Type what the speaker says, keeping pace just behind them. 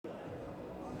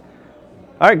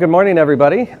All right, good morning,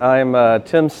 everybody. I'm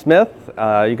Tim Smith.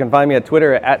 You can find me at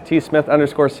Twitter at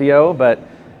tsmith_co, but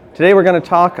today we're going to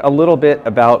talk a little bit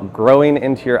about growing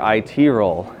into your IT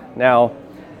role. Now,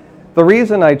 the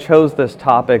reason I chose this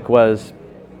topic was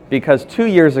because 2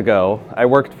 years ago, I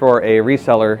worked for a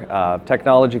reseller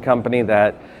technology company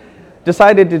that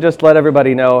decided to just let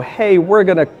everybody know, hey, we're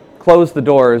going to close the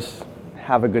doors,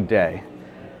 have a good day.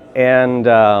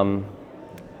 And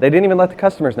they didn't even let the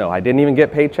customers know. I didn't even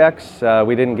get paychecks.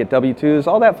 We didn't get W-2s,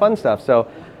 all that fun stuff. So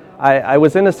I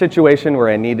was in a situation where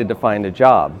I needed to find a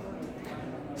job.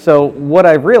 So what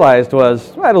I realized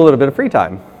was I had a little bit of free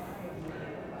time.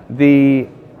 The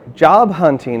job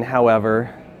hunting,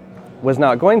 however, was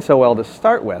not going so well to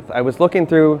start with. I was looking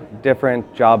through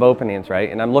different job openings,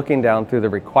 right? And I'm looking down through the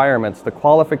requirements, the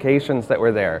qualifications that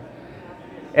were there.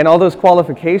 And all those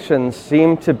qualifications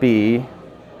seemed to be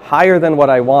higher than what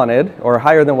I wanted, or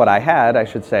higher than what I had, I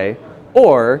should say,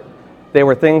 or they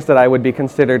were things that I would be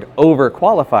considered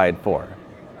overqualified for.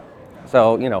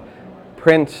 So,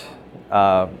 print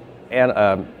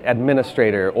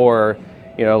administrator, or,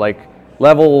 like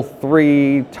level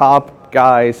 3 top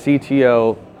guy,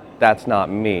 CTO, that's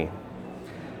not me.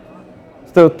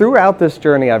 So throughout this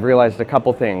journey, I've realized a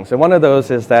couple things. And one of those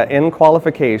is that in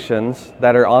qualifications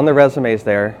that are on the resumes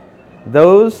there,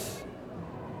 those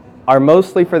are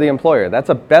mostly for the employer. That's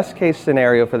a best case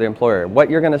scenario for the employer.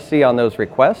 What you're going to see on those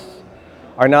requests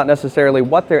are not necessarily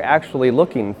what they're actually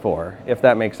looking for, if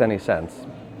that makes any sense.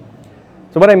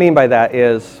 So what I mean by that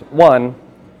is, one,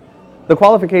 the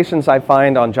qualifications I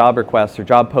find on job requests or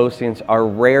job postings are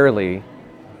rarely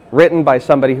written by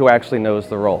somebody who actually knows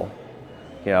the role.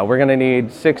 We're going to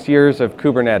need 6 years of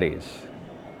Kubernetes.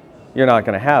 You're not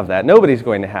going to have that. Nobody's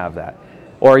going to have that.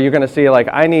 Or you're going to see, like,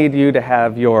 I need you to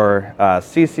have your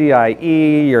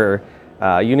CCIE,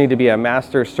 you need to be a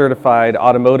master certified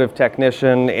automotive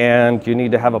technician, and you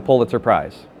need to have a Pulitzer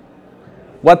Prize.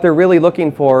 What they're really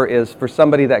looking for is for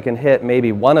somebody that can hit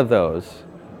maybe one of those,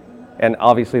 and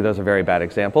obviously those are very bad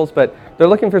examples, but they're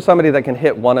looking for somebody that can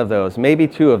hit one of those, maybe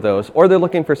two of those, or they're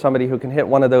looking for somebody who can hit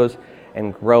one of those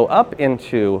and grow up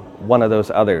into one of those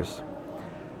others.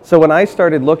 So when I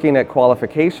started looking at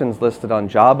qualifications listed on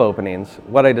job openings,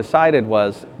 what I decided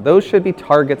was those should be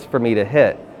targets for me to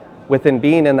hit within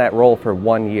being in that role for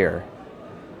 1 year.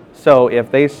 So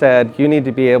if they said you need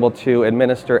to be able to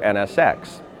administer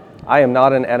NSX, I am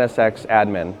not an NSX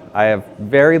admin. I have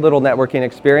very little networking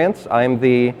experience. I'm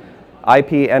the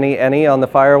IP any on the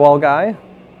firewall guy.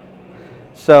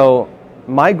 So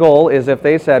my goal is if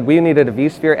they said we needed a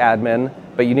vSphere admin,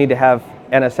 but you need to have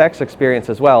NSX experience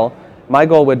as well, my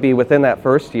goal would be within that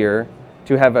first year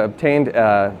to have obtained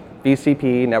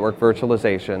VCP, network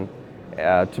virtualization,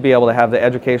 to be able to have the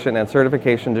education and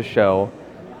certification to show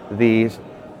the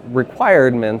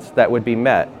requirements that would be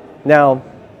met. Now,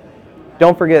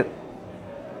 don't forget,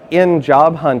 in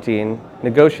job hunting,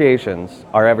 negotiations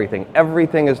are everything.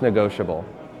 Everything is negotiable.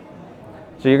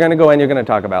 So you're going to go in, you're going to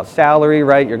talk about salary,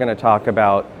 right? You're going to talk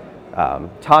about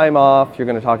time off, you're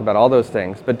going to talk about all those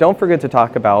things. But don't forget to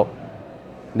talk about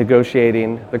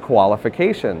negotiating the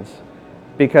qualifications,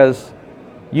 because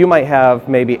you might have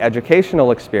maybe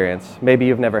educational experience, maybe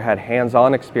you've never had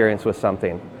hands-on experience with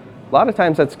something. A lot of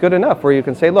times that's good enough where you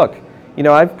can say, look,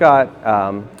 I've got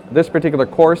this particular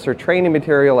course or training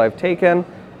material I've taken.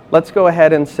 Let's go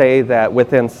ahead and say that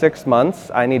within 6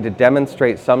 months I need to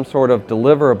demonstrate some sort of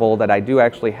deliverable that I do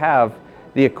actually have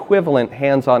the equivalent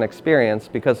hands-on experience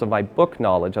because of my book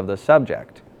knowledge of the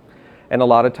subject. And a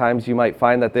lot of times you might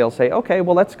find that they'll say, okay,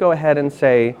 well, let's go ahead and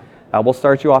say, we'll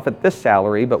start you off at this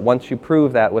salary, but once you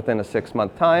prove that within a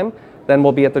 6-month time, then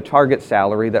we'll be at the target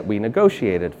salary that we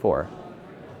negotiated for.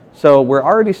 So we're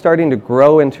already starting to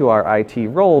grow into our IT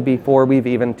role before we've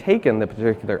even taken the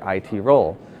particular IT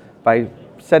role by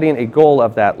setting a goal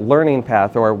of that learning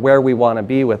path or where we want to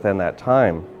be within that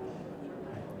time.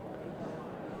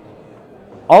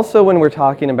 Also, when we're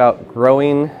talking about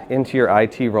growing into your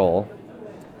IT role,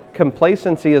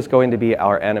 complacency is going to be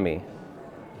our enemy.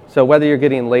 So whether you're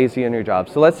getting lazy in your job,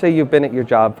 so let's say you've been at your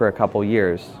job for a couple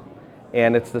years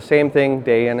and it's the same thing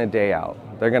day in and day out.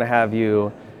 They're going to have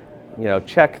you,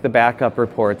 check the backup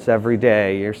reports every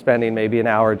day. You're spending maybe an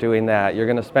hour doing that. You're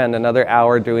going to spend another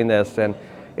hour doing this, and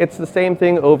it's the same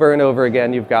thing over and over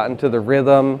again. You've gotten to the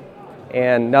rhythm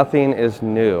and nothing is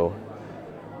new.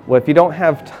 Well, if you don't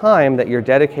have time that you're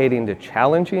dedicating to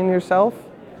challenging yourself,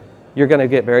 you're going to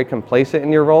get very complacent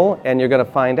in your role, and you're going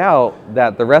to find out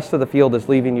that the rest of the field is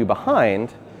leaving you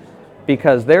behind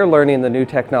because they're learning the new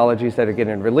technologies that are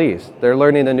getting released. They're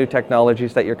learning the new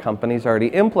technologies that your company's already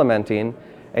implementing,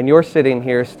 and you're sitting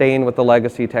here staying with the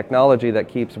legacy technology that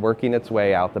keeps working its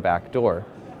way out the back door.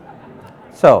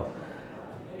 So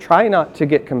try not to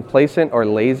get complacent or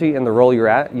lazy in the role you're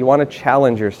at. You want to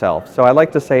challenge yourself. So I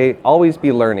like to say, always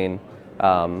be learning.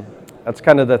 That's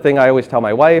kind of the thing I always tell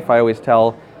my wife. I always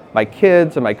tell my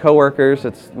kids and my coworkers.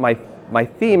 It's my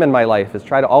theme in my life is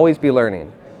try to always be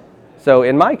learning. So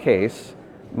in my case,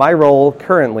 my role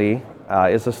currently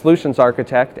is a solutions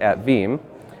architect at Veeam,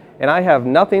 and I have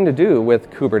nothing to do with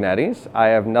Kubernetes. I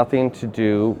have nothing to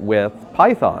do with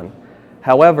Python.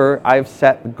 However, I've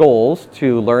set goals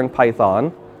to learn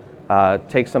Python,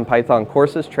 take some Python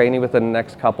courses, training within the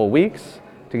next couple weeks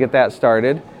to get that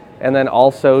started, and then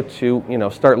also to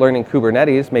start learning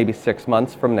Kubernetes maybe 6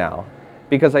 months from now,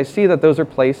 because I see that those are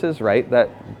places, right, that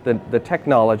the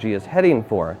technology is heading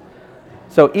for.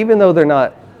 So even though they're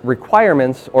not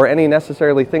requirements or any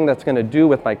necessarily thing that's going to do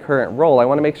with my current role, I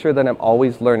want to make sure that I'm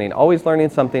always learning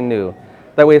something new.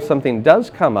 That way if something does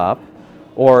come up,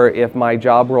 or if my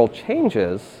job role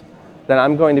changes, then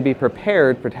I'm going to be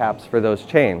prepared perhaps for those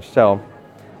change. So,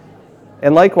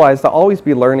 and likewise, the always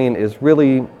be learning is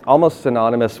really almost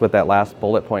synonymous with that last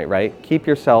bullet point, right? Keep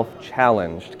yourself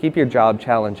challenged, keep your job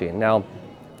challenging. Now,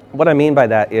 what I mean by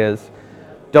that is,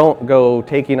 don't go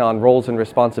taking on roles and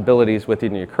responsibilities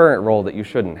within your current role that you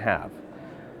shouldn't have.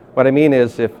 What I mean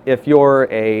is if you're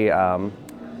a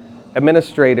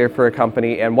administrator for a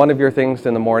company and one of your things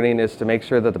in the morning is to make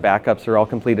sure that the backups are all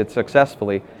completed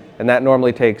successfully, and that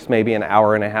normally takes maybe an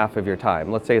hour and a half of your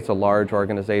time. Let's say it's a large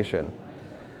organization.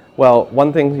 Well,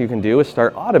 one thing you can do is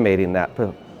start automating that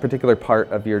particular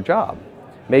part of your job.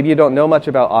 Maybe you don't know much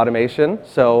about automation,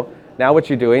 so now what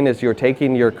you're doing is you're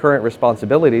taking your current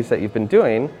responsibilities that you've been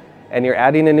doing and you're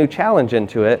adding a new challenge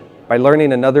into it by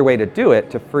learning another way to do it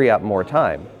to free up more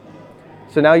time.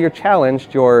 So now you're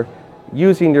challenged, you're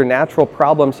using your natural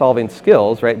problem solving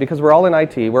skills, right? Because we're all in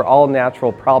IT, we're all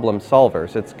natural problem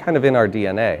solvers. It's kind of in our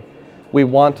DNA. We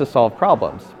want to solve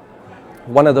problems.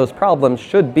 One of those problems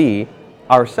should be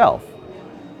ourself.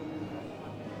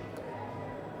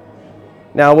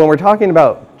 Now when we're talking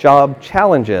about job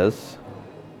challenges,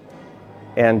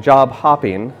 and job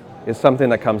hopping is something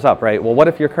that comes up, right? Well, what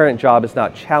if your current job is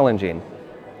not challenging?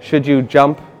 Should you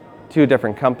jump to a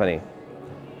different company?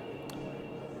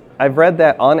 I've read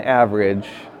that on average,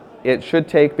 it should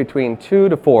take between 2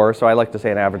 to 4, so I like to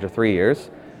say an average of 3 years,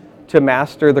 to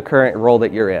master the current role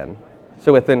that you're in.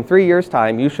 So within 3 years'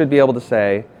 time, you should be able to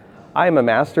say, I am a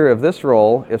master of this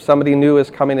role. If somebody new is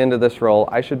coming into this role,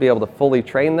 I should be able to fully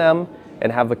train them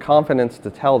and have the confidence to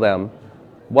tell them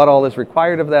what all is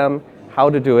required of them, how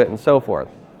to do it, and so forth.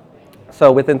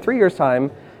 So within 3 years'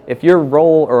 time, if your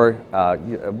role or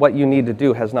what you need to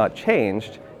do has not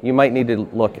changed, you might need to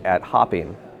look at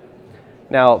hopping.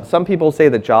 Now, some people say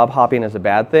that job hopping is a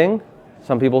bad thing.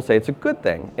 Some people say it's a good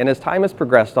thing. And as time has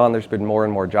progressed on, there's been more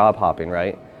and more job hopping,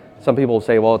 right? Some people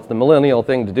say, well, it's the millennial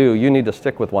thing to do. You need to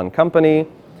stick with one company.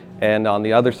 And on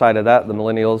the other side of that, the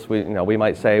millennials, we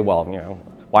might say, well,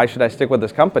 why should I stick with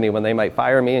this company when they might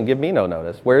fire me and give me no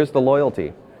notice? Where's the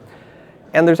loyalty?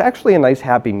 And there's actually a nice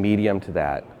happy medium to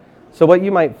that. So what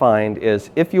you might find is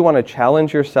if you want to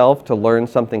challenge yourself to learn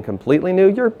something completely new,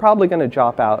 you're probably going to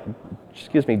jump out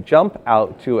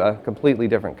to a completely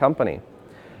different company.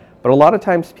 But a lot of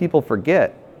times people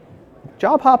forget,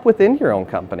 job hop within your own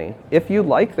company. If you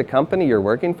like the company you're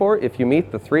working for, if you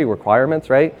meet the 3 requirements,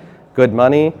 right? Good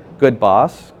money, good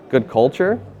boss, good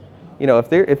culture.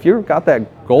 If you've got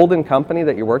that golden company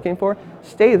that you're working for,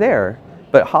 stay there,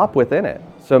 but hop within it.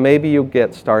 So maybe you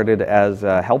get started as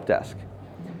a help desk.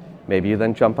 Maybe you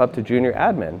then jump up to junior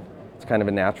admin. It's kind of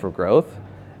a natural growth.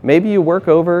 Maybe you work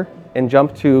over and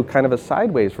jump to kind of a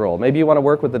sideways role. Maybe you want to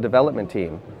work with the development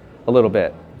team a little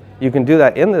bit. You can do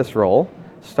that in this role,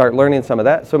 start learning some of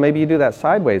that. So maybe you do that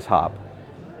sideways hop.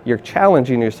 You're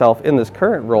challenging yourself in this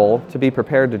current role to be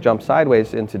prepared to jump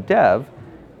sideways into dev.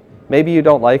 Maybe you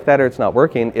don't like that or it's not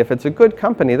working. If it's a good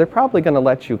company, they're probably going to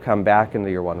let you come back into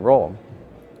your one role.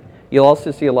 You'll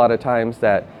also see a lot of times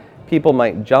that people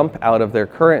might jump out of their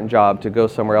current job to go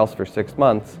somewhere else for 6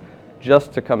 months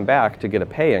just to come back to get a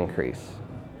pay increase.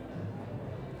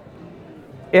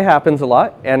 It happens a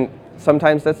lot, and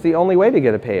sometimes that's the only way to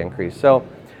get a pay increase. So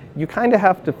you kind of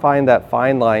have to find that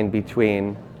fine line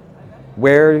between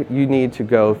where you need to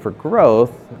go for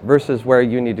growth versus where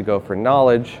you need to go for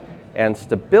knowledge and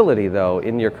stability, though,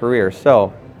 in your career.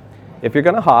 So if you're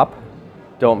going to hop,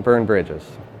 don't burn bridges.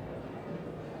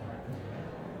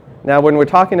 Now, when we're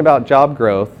talking about job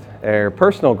growth or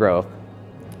personal growth,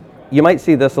 you might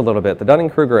see this a little bit, the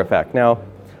Dunning-Kruger effect. Now,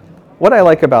 what I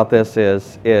like about this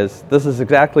is this is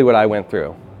exactly what I went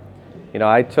through.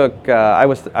 I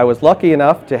was lucky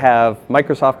enough to have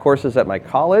Microsoft courses at my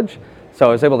college, so I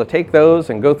was able to take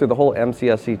those and go through the whole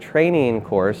MCSE training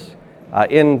course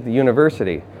in the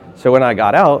university. So when I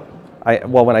got out,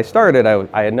 when I started,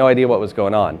 I had no idea what was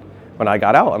going on. When I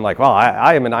got out, I'm like, well,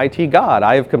 I am an IT god.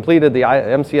 I have completed the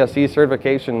MCSE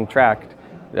certification track.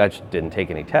 I just didn't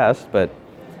take any tests, but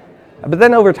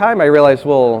then over time I realized,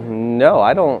 well, no,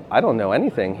 I don't know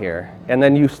anything here. And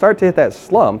then you start to hit that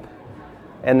slump,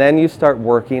 and then you start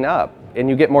working up, and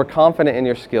you get more confident in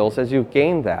your skills as you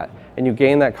gain that. And you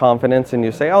gain that confidence, and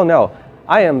you say, oh no,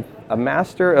 I am a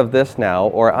master of this now,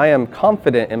 or I am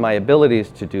confident in my abilities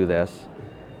to do this.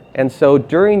 And so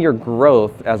during your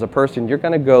growth as a person, you're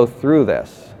going to go through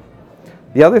this.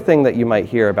 The other thing that you might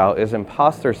hear about is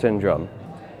imposter syndrome.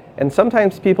 And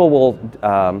sometimes people will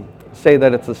say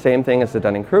that it's the same thing as the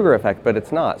Dunning-Kruger effect, but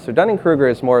it's not. So Dunning-Kruger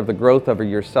is more of the growth of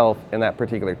yourself in that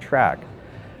particular track.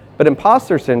 But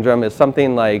imposter syndrome is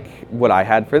something like what I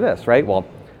had for this, right? Well,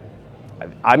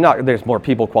 there's more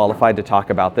people qualified to talk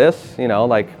about this,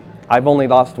 like I've only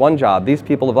lost one job. These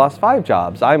people have lost 5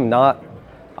 jobs. I am not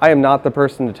the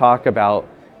person to talk about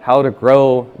how to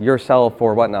grow yourself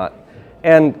or whatnot.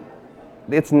 And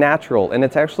it's natural, and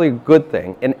it's actually a good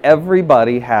thing. And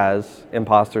everybody has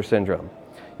imposter syndrome.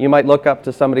 You might look up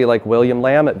to somebody like William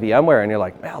Lamb at VMware, and you're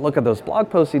like, man, look at those blog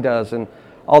posts he does and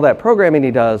all that programming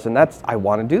he does, and I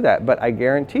want to do that. But I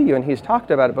guarantee you, and he's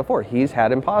talked about it before, he's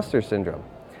had imposter syndrome.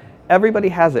 Everybody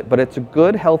has it, but it's a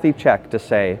good, healthy check to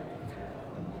say,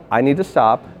 I need to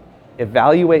stop,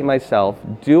 evaluate myself.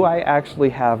 Do I actually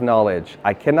have knowledge?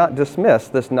 I cannot dismiss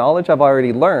this knowledge I've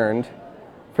already learned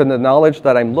from the knowledge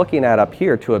that I'm looking at up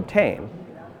here to obtain.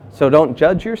 So don't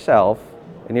judge yourself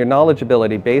and your knowledge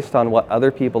ability based on what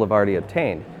other people have already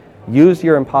obtained. Use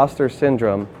your imposter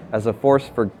syndrome as a force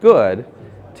for good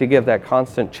to give that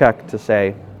constant check to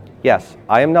say, yes,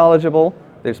 I am knowledgeable.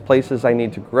 There's places I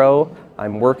need to grow.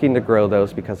 I'm working to grow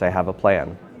those because I have a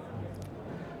plan.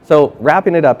 So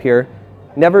wrapping it up here,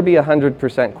 never be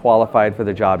 100% qualified for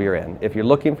the job you're in. If you're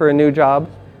looking for a new job,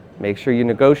 make sure you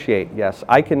negotiate. Yes,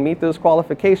 I can meet those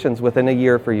qualifications within a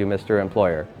year for you, Mr.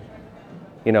 Employer.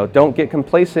 Don't get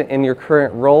complacent in your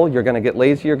current role. You're going to get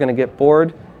lazy, you're going to get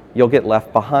bored, you'll get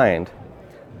left behind.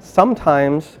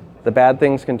 Sometimes the bad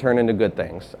things can turn into good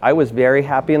things. I was very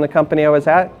happy in the company I was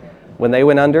at. When they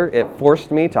went under, it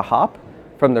forced me to hop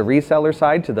from the reseller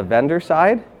side to the vendor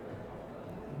side.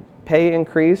 Pay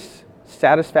increase,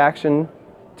 satisfaction,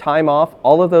 time off,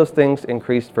 all of those things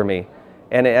increased for me.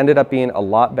 And it ended up being a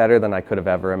lot better than I could have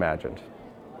ever imagined.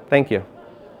 Thank you.